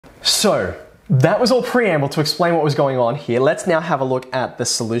So that was all preamble to explain what was going on here. Let's now have a look at the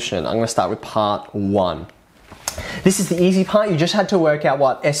solution. I'm going to start with part 1. This is the easy part. You just had to work out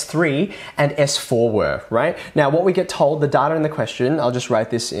what S3 and S4 were, right? Now what we get told, the data in the question, I'll just write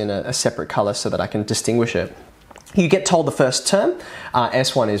this in a separate color so that I can distinguish it. You get told the first term,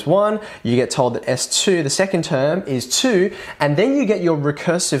 S1 is 1, you get told that S2, the second term, is 2, and then you get your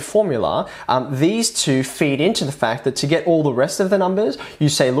recursive formula. These two feed into the fact that to get all the rest of the numbers, you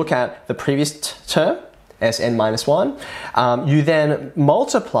say look at the previous term, Sn minus 1, you then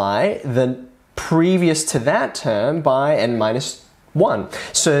multiply the previous to that term by n minus 1.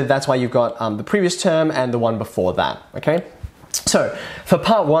 So that's why you've got the previous term and the one before that, okay? So for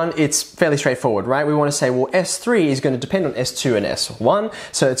part 1, it's fairly straightforward, right? We want to say, well, S3 is going to depend on S2 and S1.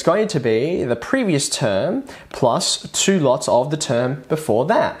 So it's going to be the previous term plus 2 lots of the term before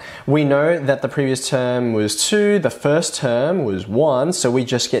that. We know that the previous term was 2, the first term was 1, so we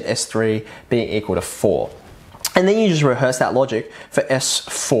just get S3 being equal to 4. And then you just rehearse that logic for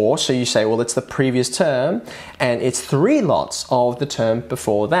S4. So you say, well, it's the previous term and it's 3 lots of the term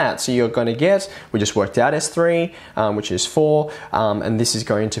before that. So you're going to get, we just worked out S3, which is 4, and this is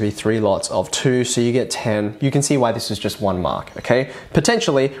going to be 3 lots of 2. So you get 10. You can see why this is just 1 mark, okay?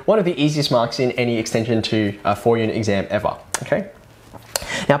 Potentially one of the easiest marks in any extension to a 4-unit exam ever, okay?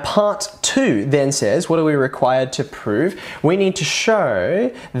 Now part 2 then says, what are we required to prove? We need to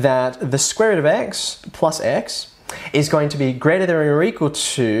show that the square root of x plus x is going to be greater than or equal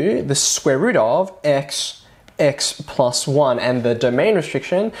to the square root of x plus 1. And the domain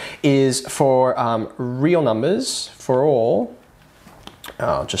restriction is for real numbers, for all,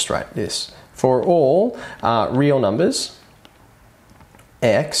 I'll just write this, for all real numbers,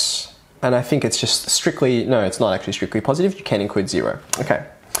 x, and I think it's just strictly, no, it's not actually strictly positive, you can include 0, okay.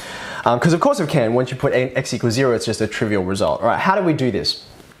 Because of course we can, once you put x equals 0, it's just a trivial result. All right, how do we do this?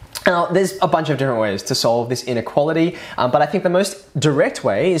 Now, there's a bunch of different ways to solve this inequality, but I think the most direct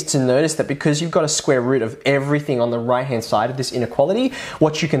way is to notice that because you've got a square root of everything on the right-hand side of this inequality,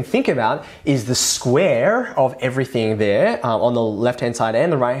 what you can think about is the square of everything there on the left-hand side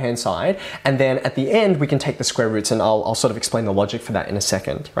and the right-hand side, and then at the end we can take the square roots, and I'll sort of explain the logic for that in a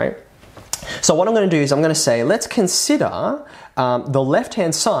second, right? So what I'm going to do is I'm going to say, let's consider the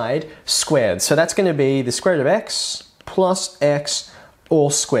left-hand side squared. So that's going to be the square root of x plus x all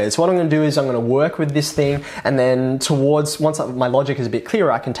squared. So what I'm going to do is I'm going to work with this thing, and then once my logic is a bit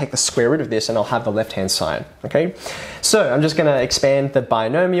clearer, I can take the square root of this and I'll have the left-hand side, okay? So I'm just going to expand the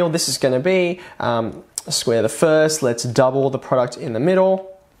binomial. This is going to be square the first, let's double the product in the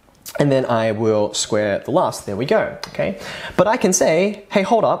middle, and then I will square the last. There we go, okay? But I can say, hey,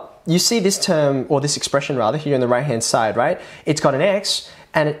 hold up. You see this term, or this expression rather, here on the right-hand side, right? It's got an x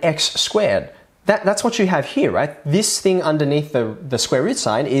and an x squared. That's what you have here, right? This thing underneath the square root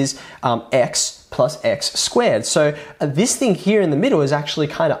sign is x plus x squared. So this thing here in the middle is actually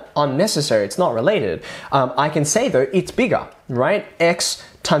kind of unnecessary. It's not related. I can say, though, it's bigger, right? X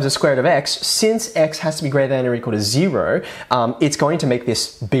times the square root of x, since x has to be greater than or equal to 0, it's going to make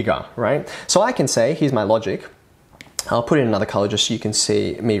this bigger, right? So I can say, here's my logic. I'll put in another color just so you can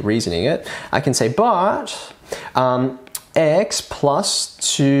see me reasoning it. I can say, but x plus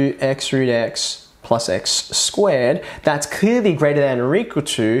 2x root x plus x squared, that's clearly greater than or equal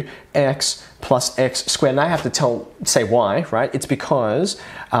to x plus x squared. And I have to say why, right? It's because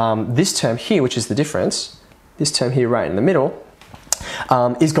this term here, which is the difference, this term here right in the middle,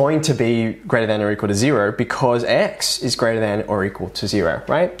 is going to be greater than or equal to 0 because x is greater than or equal to 0,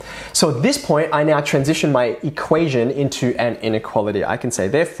 right? So at this point, I now transition my equation into an inequality. I can say,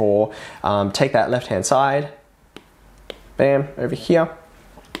 therefore, take that left-hand side, bam, over here.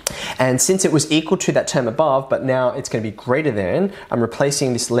 And since it was equal to that term above, but now it's going to be greater than, I'm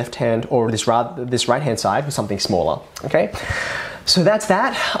replacing this left-hand or this right-hand side with something smaller, okay? So that's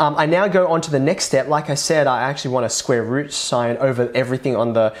that. I now go on to the next step. Like I said, I actually want a square root sign over everything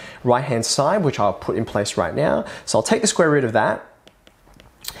on the right-hand side, which I'll put in place right now. So I'll take the square root of that,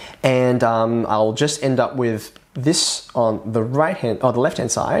 and I'll just end up with this on the the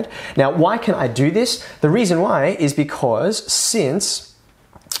left-hand side. Now, why can I do this? The reason why is because since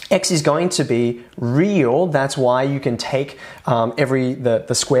x is going to be real, that's why you can take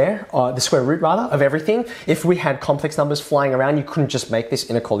the square root rather of everything. If we had complex numbers flying around, you couldn't just make this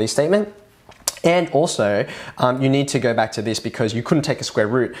inequality statement. And also, you need to go back to this because you couldn't take a square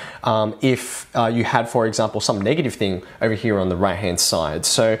root if you had, for example, some negative thing over here on the right-hand side.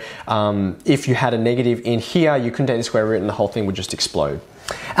 So if you had a negative in here, you couldn't take the square root and the whole thing would just explode.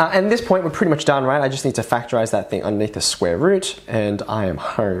 And at this point, we're pretty much done, right? I just need to factorize that thing underneath the square root, and I am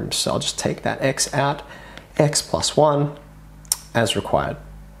home. So I'll just take that x out, x plus 1 as required.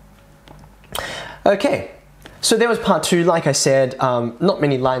 Okay. So there was part 2. Like I said, not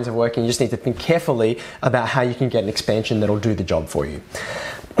many lines of working. You just need to think carefully about how you can get an expansion that'll do the job for you.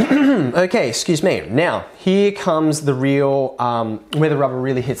 Okay, excuse me. Now, here comes the real, where the rubber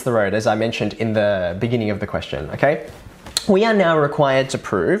really hits the road, as I mentioned in the beginning of the question, okay? We are now required to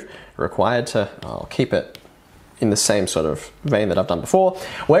prove, I'll keep it in the same sort of vein that I've done before.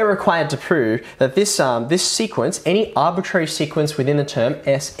 We're required to prove that this sequence, any arbitrary sequence within the term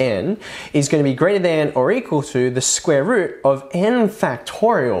Sn, is going to be greater than or equal to the square root of n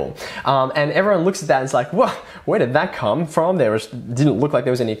factorial. And everyone looks at that and is like, well, where did that come from? Didn't look like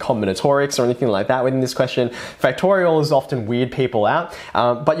there was any combinatorics or anything like that within this question. Factorials often weird people out,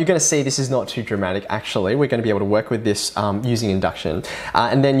 but you're going to see this is not too dramatic actually. We're going to be able to work with this using induction.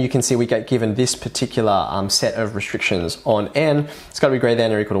 And then you can see we get given this particular set of restrictions on n. It's got to be greater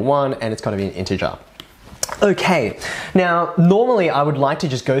than or equal to 1, and it's got to be an integer. Okay, now normally I would like to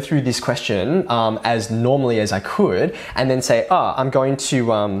just go through this question as normally as I could, and then say, oh, I'm going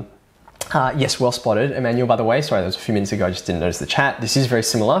to yes, well spotted, Emmanuel, by the way. Sorry, that was a few minutes ago. I just didn't notice the chat. This is very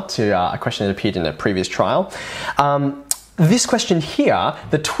similar to a question that appeared in a previous trial. This question here,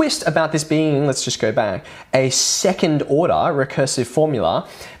 the twist about this being, let's just go back, a second order recursive formula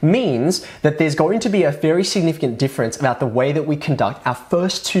means that there's going to be a very significant difference about the way that we conduct our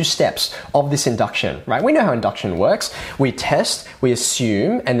first 2 steps of this induction, right? We know how induction works. We test, we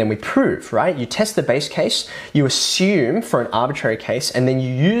assume, and then we prove, right? You test the base case, you assume for an arbitrary case, and then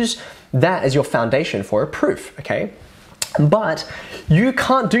you use that as your foundation for a proof, okay? But you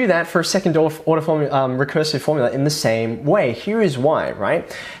can't do that for a second order recursive formula in the same way. Here is why,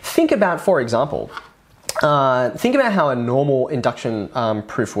 right? Think about, for example, think about how a normal induction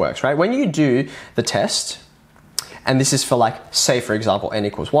proof works, right? When you do the test, and this is for like, say for example, n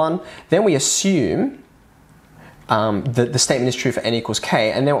equals 1, then we assume the statement is true for n equals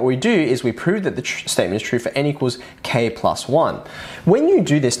k, and then what we do is we prove that the statement is true for n equals k plus 1. When you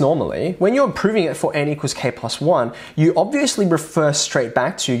do this normally, when you're proving it for n equals k plus 1, you obviously refer straight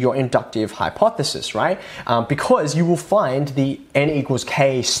back to your inductive hypothesis, right? Because you will find the n equals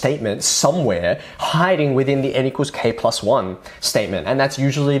k statement somewhere hiding within the n equals k plus 1 statement, and that's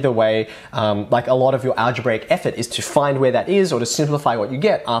usually the way, like a lot of your algebraic effort is to find where that is or to simplify what you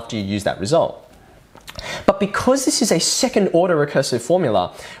get after you use that result. But because this is a second order recursive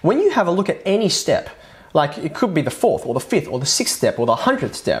formula, when you have a look at any step, like it could be the 4th or the 5th or the 6th step or the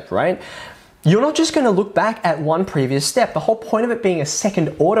 100th step, right? You're not just going to look back at one previous step. The whole point of it being a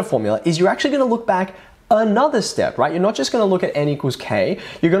second order formula is you're actually going to look back another step, right? You're not just going to look at n equals k,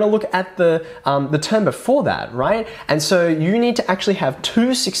 you're going to look at the term before that, right? And so you need to actually have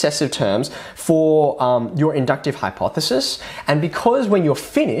 2 successive terms for your inductive hypothesis. And because when you're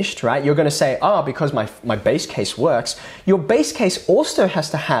finished, right, you're going to say, oh, because my base case works, your base case also has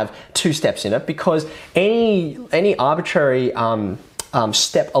to have 2 steps in it, because any arbitrary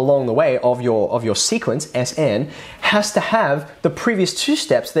step along the way of your sequence, Sn, has to have the previous 2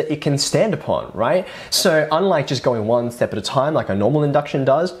 steps that it can stand upon, right? So unlike just going 1 step at a time like a normal induction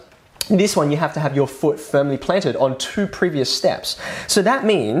does, this one you have to have your foot firmly planted on 2 previous steps. So that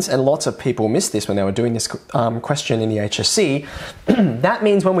means, and lots of people missed this when they were doing this question in the HSC, that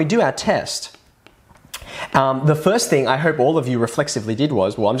means when we do our test, the first thing I hope all of you reflexively did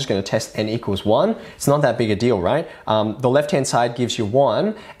was, well, I'm just going to test n equals 1. It's not that big a deal, right? The left-hand side gives you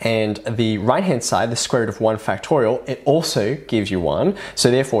 1, and the right-hand side, the square root of 1 factorial, it also gives you 1.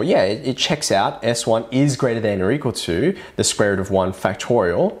 So therefore, yeah, it checks out. S1 is greater than or equal to the square root of 1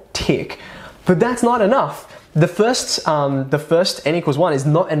 factorial, tick. But that's not enough. The first n equals 1 is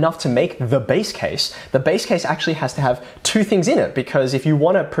not enough to make the base case. The base case actually has to have 2 things in it, because if you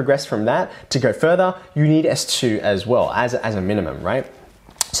want to progress from that to go further, you need S2 as well, as a minimum, right?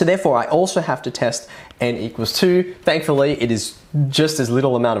 So therefore, I also have to test n equals 2. Thankfully, it is just as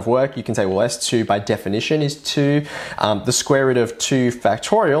little amount of work. You can say, well, S2 by definition is 2. The square root of 2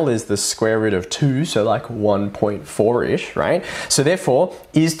 factorial is the square root of 2, so like 1.4-ish, right? So therefore,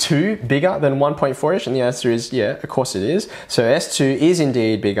 is 2 bigger than 1.4-ish? And the answer is, yeah, of course it is. So S2 is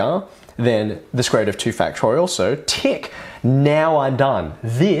indeed bigger than the square root of 2 factorial, so tick. Now I'm done.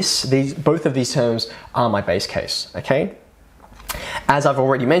 Both of these terms are my base case, okay? As I've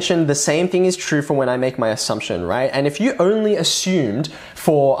already mentioned, the same thing is true for when I make my assumption, right? And if you only assumed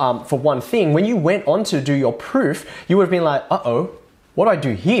for one thing, when you went on to do your proof, you would have been like, uh-oh, what do I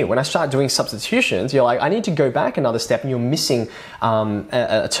do here? When I start doing substitutions, you're like, I need to go back another step, and you're missing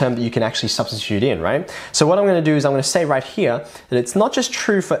a term that you can actually substitute in, right? So what I'm going to do is I'm going to say right here that it's not just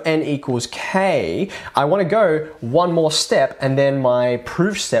true for n equals k. I want to go one more step, and then my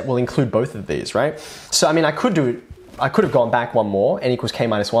proof step will include both of these, right? So I mean, I could do it I could have gone back one more, n equals k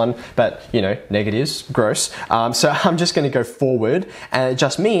minus 1, but you know, negatives, gross. So I'm just going to go forward, and it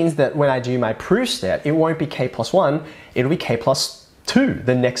just means that when I do my proof step, it won't be k plus 1, it'll be k plus 2,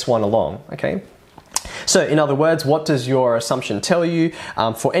 the next one along, okay? So in other words, what does your assumption tell you?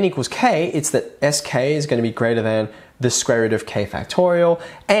 For n equals k, it's that sk is going to be greater than the square root of k factorial,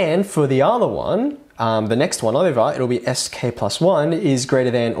 and for the other one, the next one over, it'll be sk plus 1 is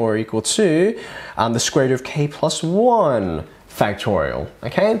greater than or equal to the square root of k plus 1 factorial,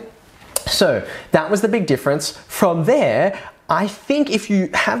 okay? So that was the big difference. From there, I think if you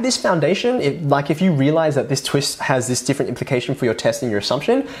have this foundation, like if you realize that this twist has this different implication for your test and your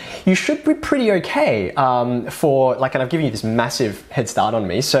assumption, you should be pretty okay for, like, and I've given you this massive head start on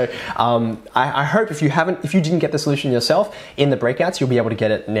me. So I hope if you didn't get the solution yourself in the breakouts, you'll be able to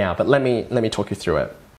get it now. But let me talk you through it.